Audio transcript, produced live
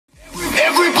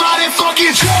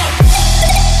fucking jump.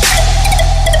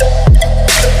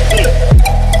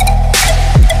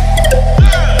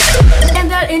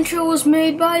 And that intro was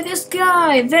made by this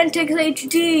guy, Ventix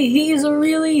HD. He is a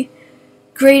really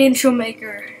great intro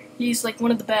maker. He's like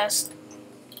one of the best.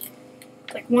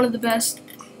 Like one of the best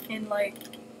in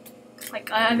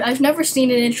I've never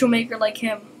seen an intro maker like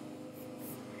him.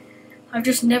 I've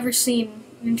just never seen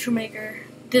an intro maker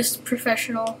this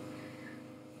professional.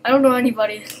 I don't know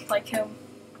anybody like him.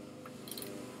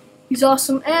 He's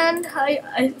awesome, and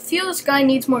I feel this guy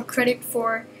needs more credit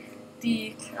for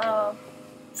the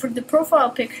profile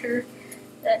picture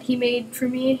that he made for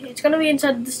me. It's gonna be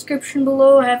inside the description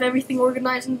below. I have everything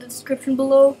organized in the description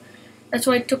below. That's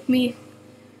why it took me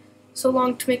so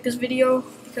long to make this video,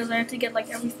 because I have to get like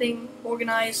everything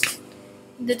organized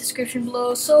in the description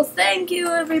below. So thank you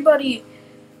everybody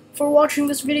for watching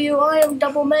this video. I am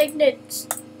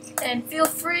DoubleMagnet, and feel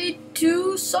free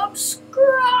to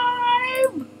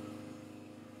subscribe.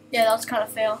 Yeah, that was kind of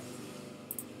fail.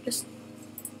 Just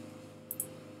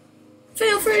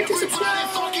feel free to subscribe.